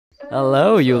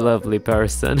Hello, you lovely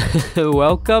person.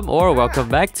 Welcome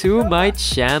back to my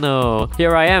channel.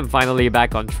 Here I am, finally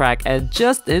back on track, and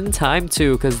just in time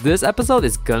too, because this episode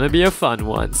is gonna be a fun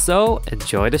one, so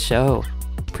enjoy the show.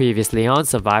 Previously on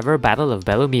Survivor Battle of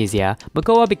Belomisia,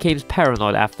 Makoa became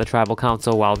paranoid after the tribal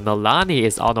council while Nalani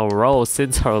is on a roll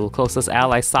since her closest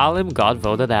ally Salim got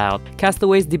voted out.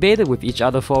 Castaways debated with each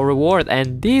other for a reward,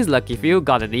 and these lucky few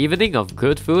got an evening of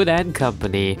good food and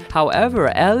company. However,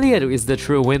 Elliot is the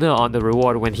true winner on the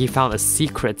reward when he found a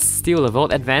secret steal a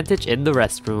vote advantage in the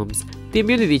restrooms. The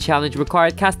immunity challenge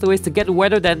required castaways to get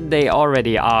wetter than they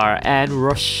already are, and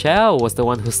Rochelle was the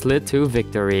one who slid to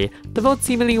victory. The vote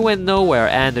seemingly went nowhere,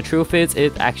 and the truth is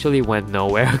it actually went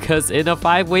nowhere, because in a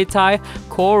 5-way tie,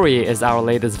 Corey is our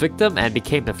latest victim and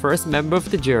became the first member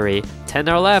of the jury. 10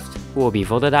 are left, who will be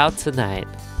voted out tonight.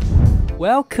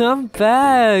 Welcome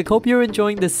back! Hope you're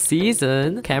enjoying the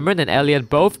season. Cameron and Elliot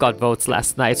both got votes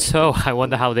last night, so I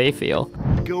wonder how they feel.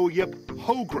 Go yip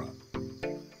hogra.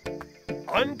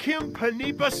 Unkim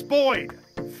panipa spoid.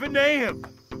 Finayim.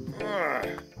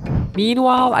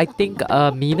 Meanwhile, I think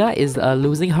Mina is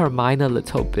losing her mind a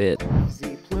little bit.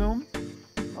 Z plume?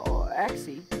 Oh,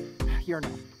 axi. You're no.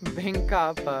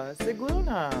 Binkapa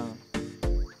sigluna.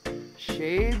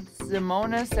 Shade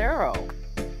Simona Cero.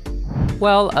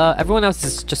 Well, everyone else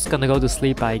is just gonna go to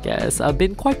sleep, I guess.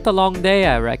 Been quite a long day,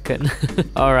 I reckon.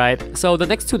 Alright, so the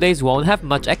next 2 days won't have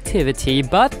much activity,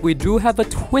 but we do have a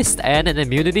twist and an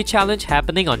immunity challenge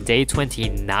happening on day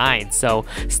 29, so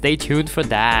stay tuned for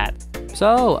that.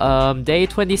 So, day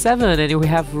 27, and we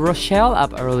have Rochelle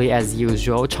up early as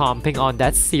usual, chomping on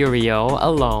that cereal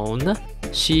alone.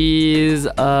 She's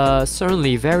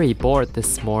certainly very bored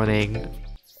this morning.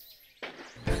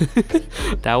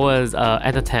 That was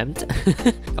an attempt.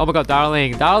 Oh my god,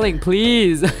 darling,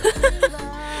 please.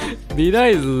 Mina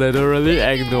is literally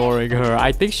ignoring her.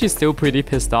 I think she's still pretty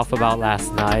pissed off about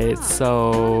last night,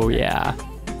 so yeah.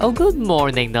 Oh, good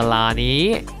morning,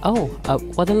 Nalani. Oh,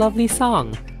 what a lovely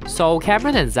song. So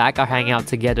Cameron and Zach are hanging out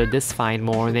together this fine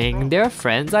morning. They're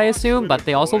friends, I assume, but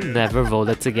they also never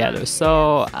voted together,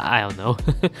 so I don't know.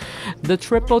 The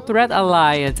Triple Threat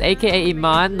Alliance, aka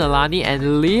Iman, Nalani,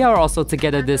 and Lee are also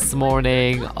together this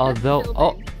morning. Although,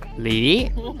 oh,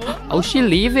 Lee? Oh, she's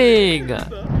leaving.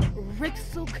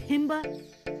 Rixel Kimba,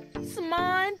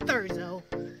 Smine Thurzo.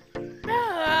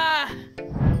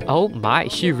 Oh my,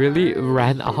 she really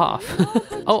ran off.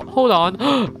 Oh, hold on.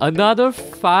 Another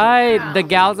fight. The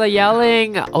gals are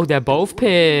yelling. Oh, they're both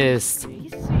pissed.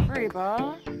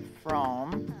 Reba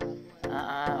from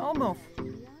Omof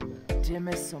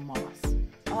Dimisomos.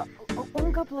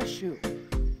 Unga Blashu.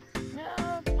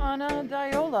 Ana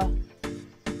Diola.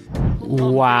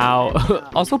 Wow.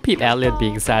 Also Pete Elliott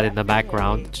being sad in the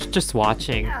background. Just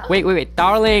watching. Wait,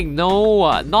 darling.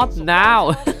 No, not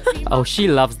now. Oh, she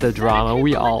loves the drama.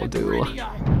 We all do.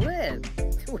 Whip,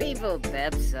 Tweevo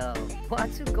Bepso,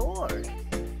 Watsu Gorg.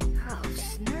 Oh,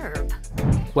 snurb.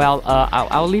 Well,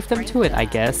 I'll leave them to it, I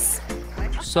guess.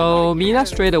 So Mina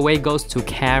straight away goes to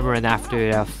Cameron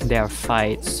after their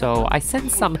fight. So I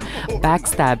sense some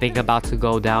backstabbing about to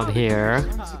go down here.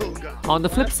 On the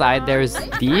flip side, there's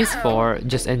these four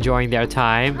just enjoying their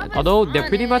time. Although they're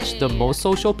pretty much the most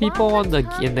social people in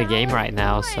the game right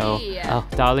now. So, oh,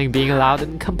 darling being loud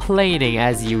and complaining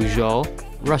as usual.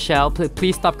 Rochelle,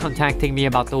 please stop contacting me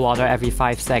about the water every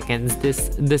 5 seconds.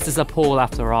 This is a pool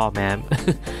after all, ma'am.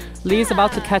 Lee's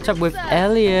about to catch up with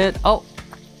Elliot. Oh,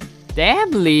 damn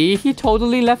Lee, he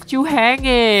totally left you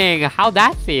hanging. How'd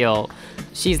that feel?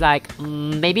 She's like,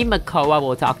 maybe Makoa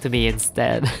will talk to me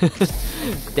instead.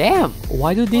 Damn,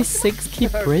 why do these sinks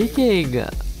keep breaking?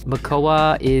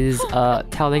 Makoa is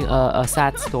telling a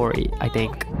sad story, I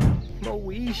think.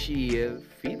 Moishi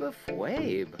Fiba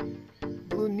Fwabe.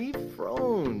 Blunif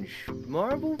Fronge.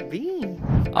 Marble Bean.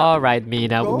 Alright,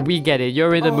 Mina, we get it.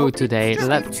 You're in the mood today.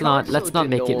 Let's not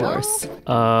make it worse.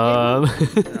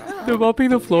 They're mopping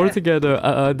the floor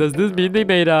together. Does this mean they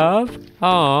made up?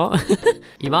 Aww.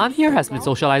 Iman here has been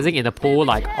socializing in the pool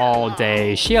like all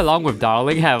day. She along with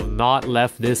Darling have not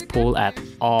left this pool at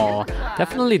all.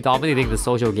 Definitely dominating the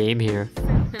social game here.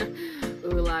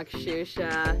 Ulak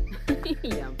Shusha.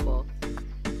 Yampo.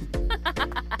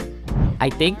 I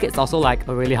think it's also like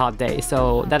a really hot day,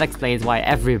 so that explains why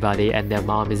everybody and their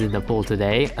mom is in the pool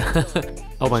today.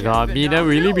 Oh my god, Mina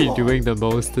really be doing the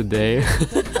most today.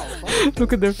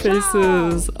 Look at their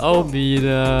faces. Oh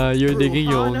Mina, you're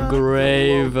digging your own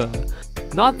grave.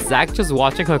 Not Zach just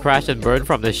watching her crash and burn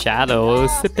from the shadows,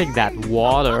 sipping that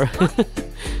water.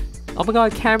 Oh my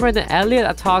god, Cameron and Elliot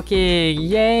are talking.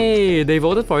 Yay! They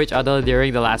voted for each other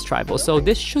during the last tribal, so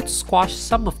this should squash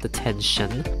some of the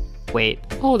tension. Wait,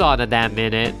 hold on a damn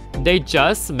minute. They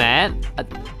just met?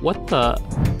 What the?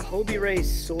 Kaywireee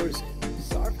Sorzin,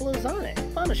 Sarflozane,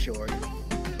 Panashort,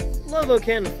 Lovo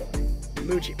Kenfo,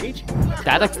 Moochie Peachy.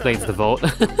 That explains the vote.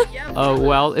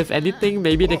 Well, if anything,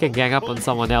 maybe they can gang up on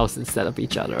someone else instead of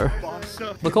each other.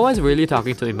 Makoa is really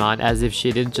talking to Iman as if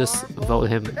she didn't just vote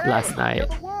him last night.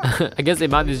 I guess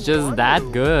Iman is just that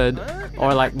good.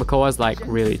 Or like Makoa's like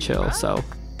really chill, so.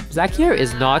 Zach here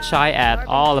is not shy at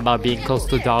all about being close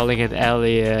to Darling and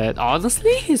Elliot.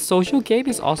 Honestly, his social game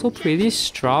is also pretty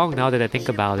strong now that I think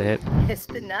about it.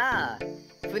 Espina,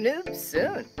 Fanoob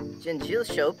soon. Jinjil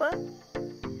Shopa?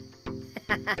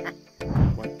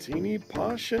 Watini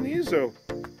Pashanizo.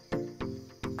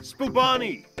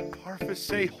 Spubani.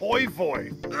 Parfase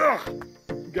Hoivoy. Ugh.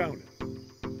 Gouda.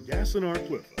 Yassinar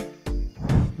Pliffa.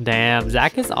 Damn,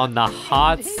 Zach is on the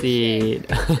hot seat.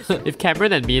 If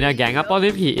Cameron and Mina gang up on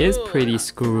him, he is pretty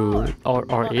screwed.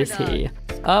 Or is he?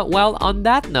 Well, on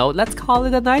that note, let's call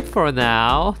it a night for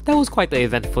now. That was quite the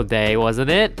eventful day,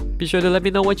 wasn't it? Be sure to let me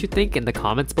know what you think in the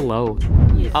comments below.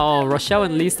 Oh, Rochelle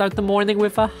and Lee start the morning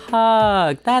with a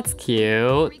hug. That's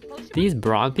cute. These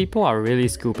brawn people are really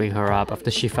scooping her up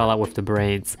after she fell out with the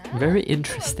brains. Very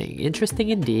interesting. Interesting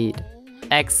indeed.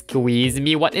 Excuse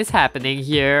me, what is happening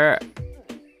here?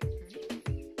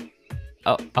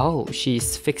 Oh,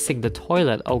 she's fixing the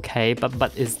toilet. Okay,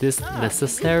 but is this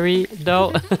necessary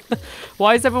though?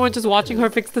 Why is everyone just watching her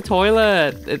fix the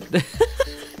toilet?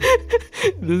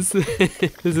 This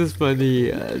is funny.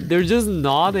 They're just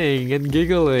nodding and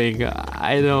giggling.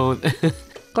 I don't.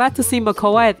 Glad to see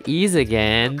Makoa at ease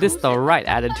again. This is the right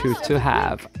attitude to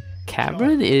have.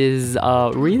 Cameron is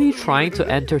really trying to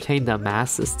entertain the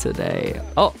masses today.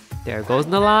 Oh, there goes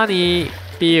Nalani.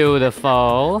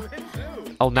 Beautiful.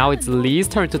 Oh, now it's Lee's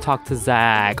turn to talk to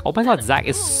Zach. Oh my god, Zach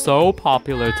is so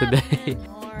popular today.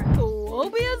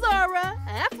 Obia Zara,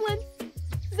 Afflin,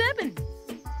 Zebin,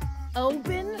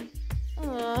 Open.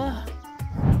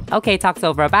 Okay, talk's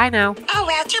over. Bye now. Oh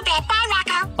well, too bad. Bye,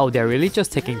 Rocco. Oh, they're really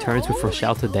just taking turns with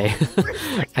Rochelle today.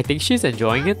 I think she's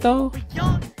enjoying it though.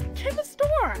 Came a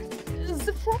store.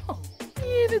 Zifro.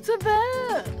 It's a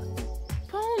bed.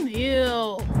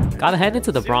 Ponyil. Gotta hand it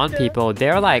to the brawn people.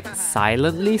 They're like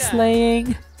silently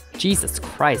slaying. Jesus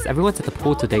Christ, everyone's at the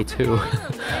pool today too.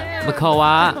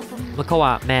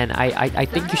 Makoa, man, I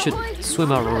think you should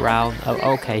swim around.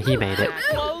 Oh, okay, he made it.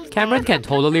 Cameron can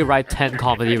totally write 10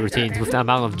 comedy routines with the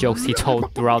amount of jokes he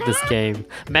told throughout this game.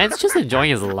 Man's just enjoying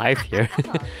his life here.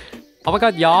 Oh my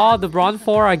god, y'all, the Brawn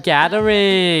 4 are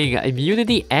gathering!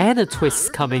 Immunity and a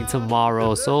twist coming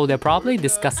tomorrow, so they're probably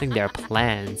discussing their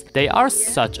plans. They are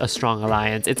such a strong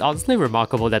alliance. It's honestly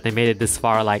remarkable that they made it this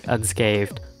far, like,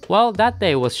 unscathed. Well, that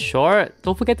day was short.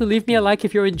 Don't forget to leave me a like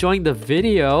if you're enjoying the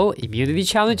video. Immunity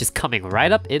challenge is coming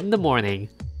right up in the morning.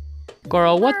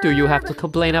 Girl, what do you have to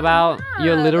complain about?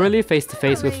 You're literally face to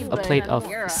face with a plate of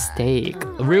steak.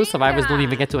 Real survivors don't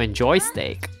even get to enjoy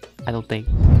steak. I don't think.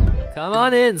 Come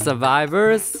on in,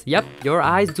 survivors. Yep, your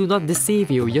eyes do not deceive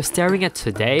you. You're staring at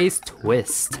today's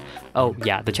twist. Oh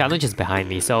yeah, the challenge is behind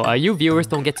me, so you viewers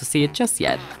don't get to see it just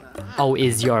yet. Oh,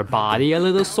 is your body a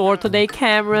little sore today,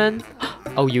 Cameron?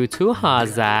 Oh, you too, huh,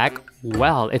 Zach?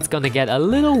 Well, it's gonna get a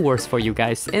little worse for you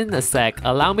guys in a sec.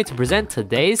 Allow me to present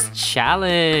today's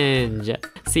challenge.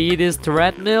 See these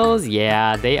treadmills?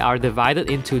 Yeah, they are divided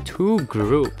into 2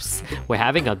 groups. We're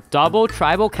having a double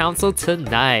tribal council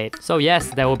tonight. So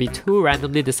yes, there will be 2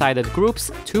 randomly decided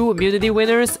groups, 2 immunity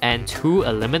winners, and 2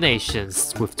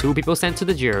 eliminations, with 2 people sent to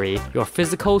the jury. Your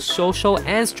physical, social,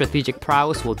 and strategic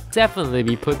prowess will definitely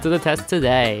be put to the test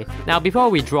today. Now, before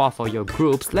we draw for your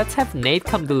groups, let's have Nate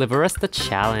come deliver us the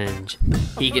challenge.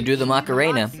 He can do the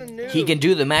Macarena, he can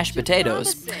do the mashed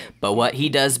potatoes, but what he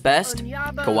does best,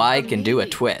 Kawhi can do a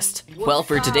twist. Well,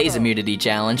 for today's immunity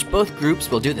challenge, both groups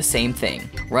will do the same thing.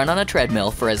 Run on a treadmill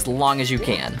for as long as you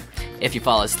can. If you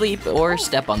fall asleep or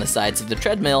step on the sides of the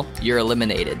treadmill, you're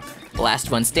eliminated. The last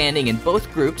one standing in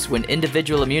both groups win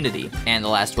individual immunity, and the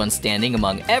last one standing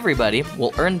among everybody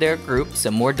will earn their group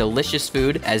some more delicious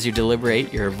food as you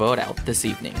deliberate your vote out this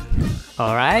evening.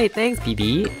 Alright, thanks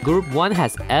BB. Group 1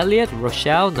 has Elliot,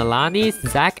 Rochelle, Nalani,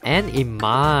 Zach, and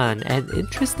Iman. An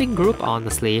interesting group,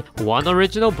 honestly. 1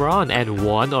 original Brawn and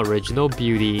 1 original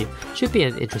Beauty. Should be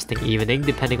an interesting evening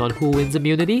depending on who wins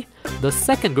immunity. The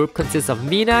second group consists of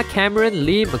Mina, Cameron,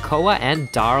 Lee, Makoa,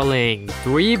 and Darling.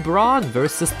 3 Brawn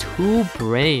versus 2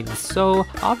 Brains. So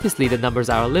obviously the numbers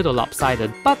are a little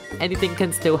lopsided, but anything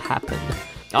can still happen.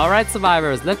 Alright,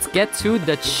 survivors, let's get to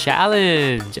the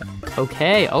challenge.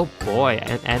 Okay, oh boy,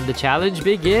 and the challenge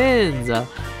begins.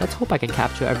 Let's hope I can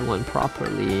capture everyone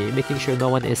properly, making sure no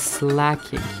one is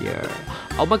slacking here.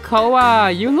 Oh,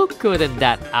 Makoa, you look good in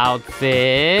that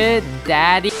outfit.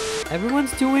 Daddy,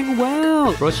 everyone's doing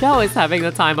well. Rochelle is having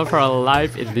the time of her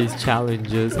life in these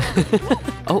challenges.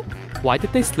 Oh, why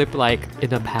did they slip like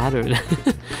in a pattern?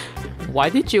 Why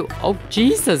did you? Oh,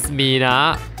 Jesus,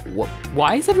 Mina.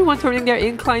 Why is everyone turning their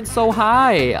incline so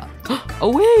high?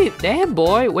 Oh wait, damn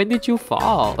boy, when did you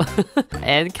fall?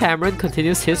 And Cameron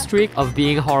continues his streak of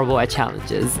being horrible at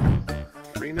challenges.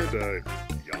 Rena de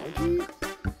Yankee?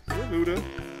 Luda.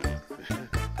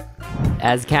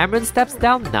 As Cameron steps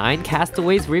down, 9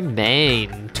 castaways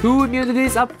remain. 2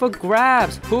 immunities up for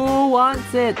grabs. Who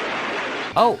wants it?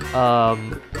 Oh,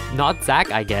 not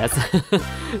Zach, I guess.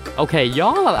 Okay,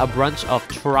 y'all are a bunch of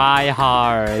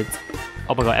tryhards.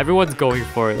 Oh my god, everyone's going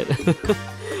for it.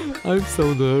 I'm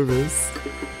so nervous.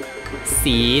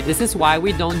 See, this is why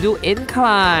we don't do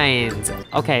inclines.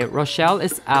 Okay, Rochelle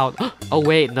is out. Oh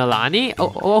wait, Nalani?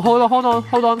 Oh, hold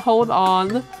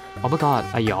on. Oh my god,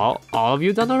 are all of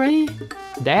you done already?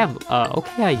 Damn,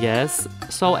 okay, I guess.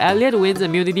 So Elliot wins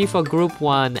immunity for group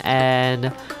 1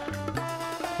 and...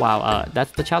 Wow,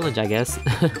 that's the challenge, I guess.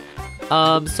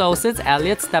 So since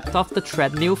Elliot stepped off the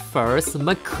treadmill first,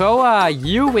 Makoa,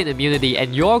 you win immunity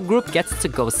and your group gets to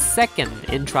go second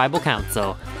in Tribal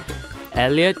Council.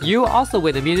 Elliot, you also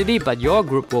win immunity, but your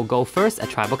group will go first at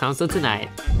Tribal Council tonight.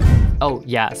 Oh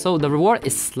yeah, so the reward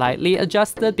is slightly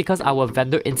adjusted because our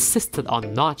vendor insisted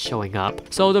on not showing up.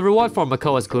 So the reward for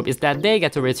Makoa's group is that they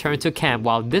get to return to camp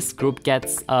while this group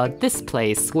gets this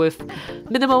place with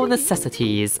minimal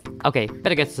necessities. Okay,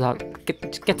 better get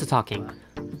to talking.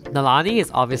 Nalani is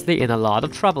obviously in a lot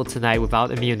of trouble tonight without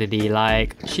immunity,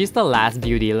 like, she's the last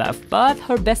beauty left, but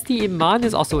her bestie Iman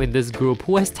is also in this group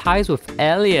who has ties with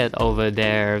Elliot over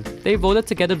there. They voted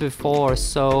together before,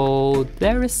 so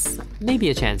there is maybe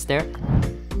a chance there.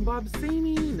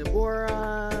 Bobsini,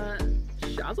 Nabora,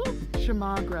 Shazzle,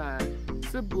 Shamagra,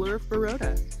 Siblur,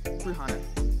 Baroda, Ruhana.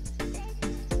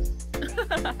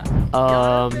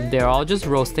 They're all just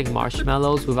roasting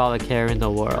marshmallows without a care in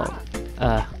the world.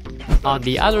 On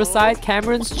the other side,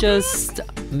 Cameron's just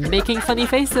making funny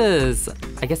faces.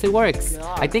 I guess it works.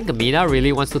 I think Amina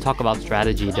really wants to talk about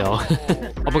strategy though.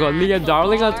 Oh my god, Leah and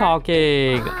Darling are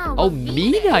talking. Oh,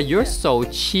 Mina, you're so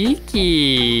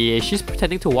cheeky. She's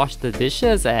pretending to wash the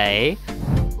dishes, eh?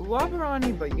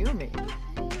 Wabarani Bayumi,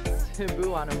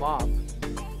 Timbu on a mop.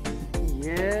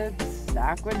 Yib,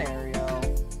 Saquinario,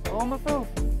 Omafoof.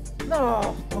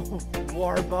 No,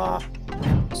 Warba.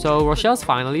 So Rochelle's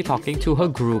finally talking to her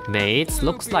group mates.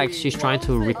 Looks like she's trying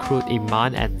to recruit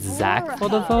Iman and Zach for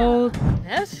the vote.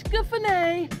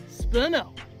 Escafane,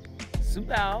 Spino,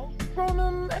 Subao,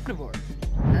 Pronum, Ecnivore.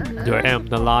 Damn,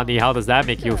 Nalani, how does that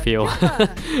make you feel?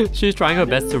 She's trying her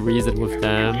best to reason with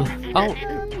them. Oh,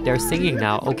 they're singing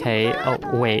now, okay. Oh,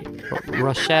 wait,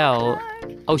 Rochelle.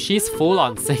 Oh, she's full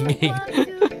on singing.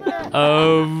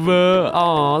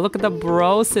 Oh, look at the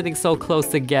bros sitting so close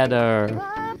together.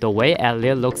 The way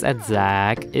Elliot looks at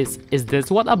Zach, is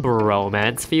this what a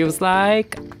bromance feels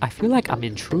like? I feel like I'm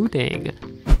intruding.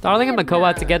 Darling and Makoa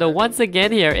are together once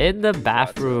again here in the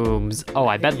bathrooms. Oh,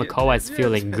 I bet Makoa is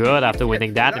feeling good after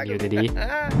winning that immunity.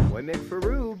 Women for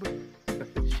Rube.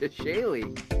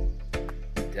 Shaylee.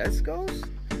 Descos?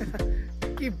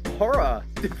 Gibora.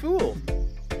 The fool.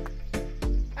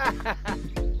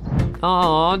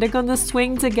 Oh, they're gonna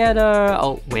swing together.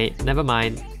 Oh, wait, never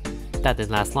mind. That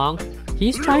didn't last long.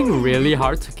 He's trying really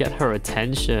hard to get her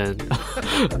attention.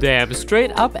 Damn,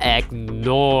 straight up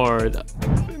ignored.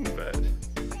 Finvet.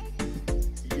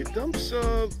 You dumps,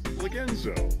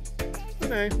 Legenzo.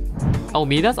 Oh,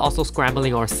 Mina's also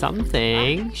scrambling or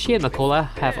something. She and Makola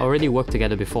have already worked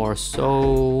together before,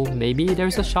 so maybe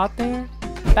there's a shot there?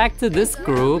 Back to this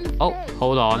group. Oh,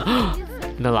 hold on.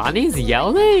 Nalani's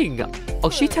yelling. Oh,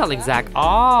 she's telling Zach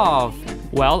off.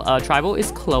 Well, Tribal is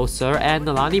closer and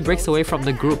Nalani breaks away from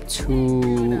the group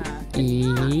to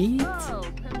eat?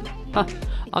 Huh.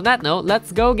 On that note,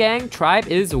 let's go gang, Tribe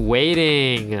is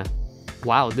waiting.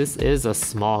 Wow, this is a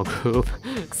small group.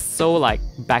 So like,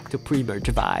 back to pre-merge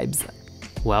vibes.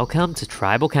 Welcome to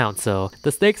Tribal Council.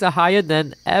 The stakes are higher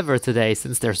than ever today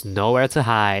since there's nowhere to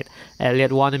hide.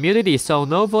 Elliot won immunity, so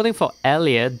no voting for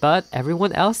Elliot, but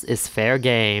everyone else is fair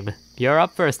game. You're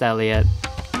up first, Elliot.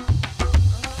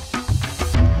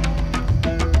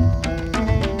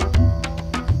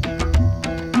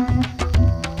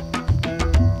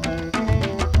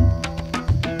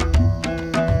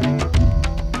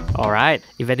 Alright,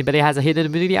 if anybody has a hidden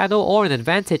immunity idol or an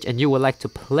advantage and you would like to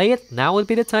play it, now would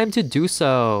be the time to do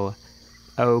so.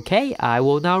 Okay, I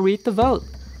will now read the vote.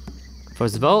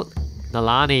 First vote,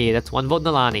 Nalani. That's 1 vote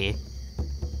Nalani.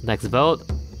 Next vote,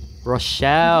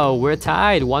 Rochelle. We're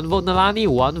tied. 1 vote Nalani,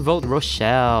 1 vote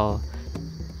Rochelle.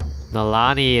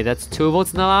 Nalani. That's 2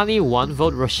 votes Nalani, 1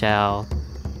 vote Rochelle.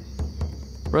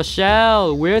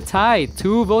 Rochelle. We're tied.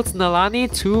 2 votes Nalani,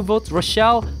 2 votes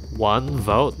Rochelle, 1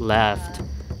 vote left.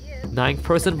 9th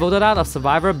person voted out of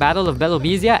Survivor Battle of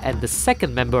Belomisia and the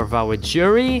 2nd member of our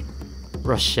jury,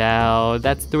 Rochelle.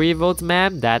 That's 3 votes,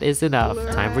 ma'am. That is enough.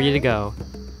 Time for you to go.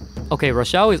 Okay,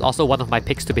 Rochelle is also one of my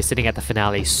picks to be sitting at the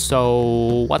finale,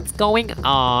 so what's going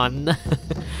on?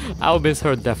 I'll miss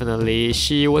her definitely.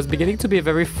 She was beginning to be a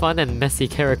very fun and messy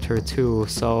character too,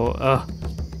 so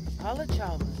Alla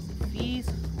chavas, fees,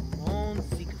 mon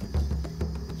secret.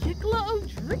 Chikla o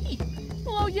tree.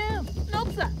 Hello, yam.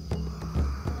 Nope, sir.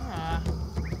 Ah.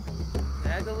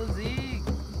 Nagalazig.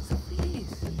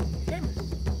 Fees.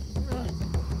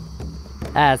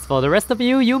 As for the rest of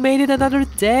you, you made it another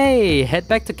day! Head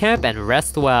back to camp and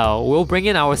rest well. We'll bring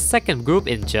in our 2nd group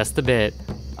in just a bit.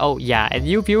 Oh yeah, and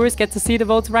you viewers get to see the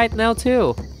votes right now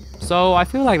too. So I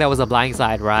feel like that was a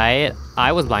blindside, right?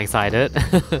 I was blindsided.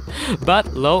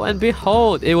 But lo and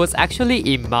behold, it was actually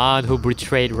Iman who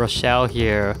betrayed Rochelle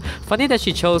here. Funny that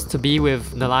she chose to be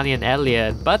with Nalani and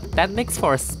Elliot, but that makes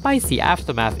for a spicy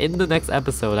aftermath in the next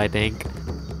episode, I think.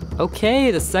 Okay,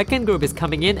 the 2nd group is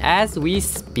coming in as we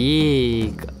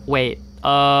speak. Wait,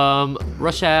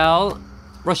 Rochelle?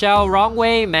 Rochelle, wrong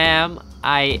way, ma'am.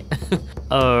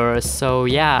 So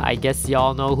yeah, I guess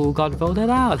y'all know who got voted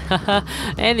out.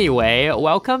 Anyway,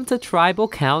 welcome to Tribal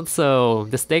Council.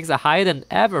 The stakes are higher than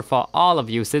ever for all of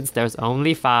you since there's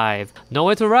only 5.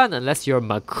 Nowhere to run unless you're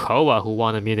Makoa who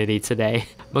won immunity today.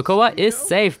 Makoa is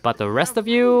safe, but the rest of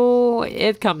you,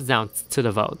 it comes down to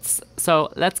the votes.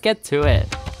 So let's get to it.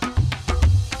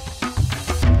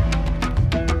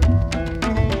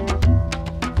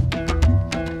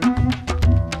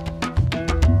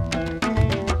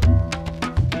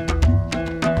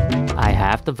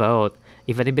 Have to vote.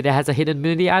 If anybody has a hidden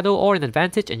immunity idol or an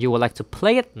advantage and you would like to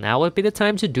play it, now would be the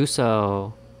time to do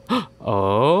so.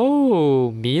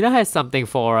 Oh, Mina has something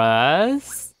for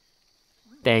us.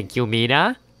 Thank you,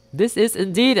 Mina. This is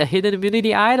indeed a hidden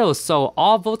immunity idol, so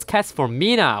all votes cast for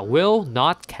Mina will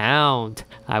not count.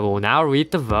 I will now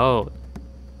read the vote.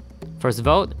 First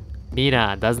vote,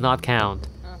 Mina does not count.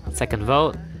 Second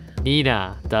vote,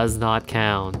 Mina does not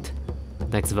count.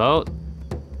 Next vote,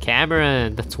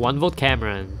 Cameron. That's 1 vote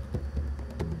Cameron.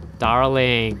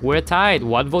 Darling. We're tied.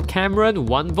 1 vote Cameron,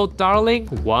 1 vote Darling,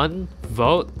 1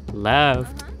 vote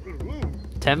left.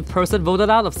 10th person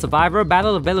voted out of Survivor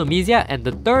Battle of Belomisia and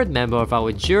the 3rd member of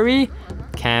our jury,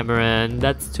 Cameron.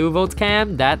 That's 2 votes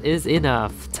Cam. That is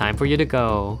enough. Time for you to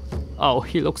go. Oh,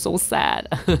 he looks so sad.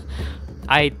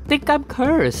 I think I'm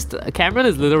cursed. Cameron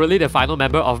is literally the final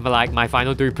member of my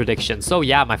final 3 predictions. So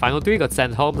yeah, my final 3 got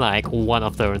sent home like one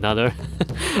after another.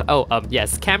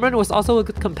 Yes, Cameron was also a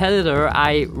good competitor.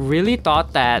 I really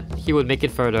thought that he would make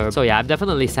it further. So yeah, I'm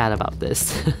definitely sad about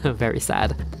this. Very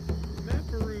sad.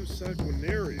 Maparu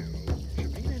Sanguinario,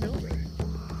 Shabina Nobe,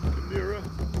 Kamira,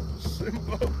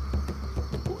 Simba,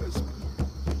 Wisp,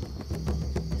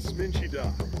 Sminchida,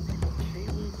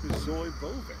 Kalu Kazoi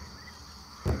Bove,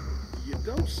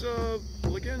 Yadumsa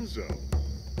Lagenzo,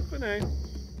 Benet.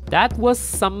 That was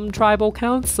some tribal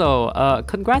council.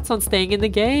 Congrats on staying in the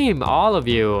game, all of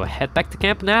you. Head back to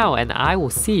camp now and I will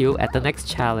see you at the next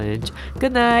challenge.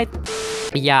 Good night.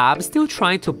 Yeah, I'm still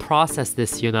trying to process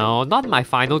this, you know. Not my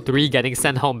final 3 getting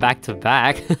sent home back to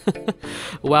back.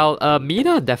 Well,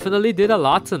 Mina definitely did a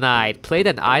lot tonight. Played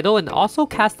an idol and also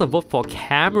cast a vote for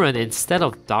Cameron instead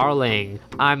of Darling.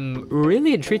 I'm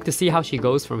really intrigued to see how she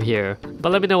goes from here.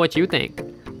 But let me know what you think.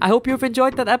 I hope you've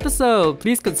enjoyed that episode.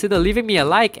 Please consider leaving me a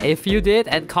like if you did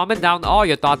and comment down all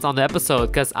your thoughts on the episode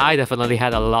because I definitely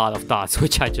had a lot of thoughts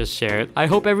which I just shared. I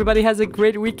hope everybody has a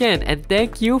great weekend and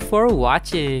thank you for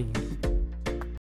watching.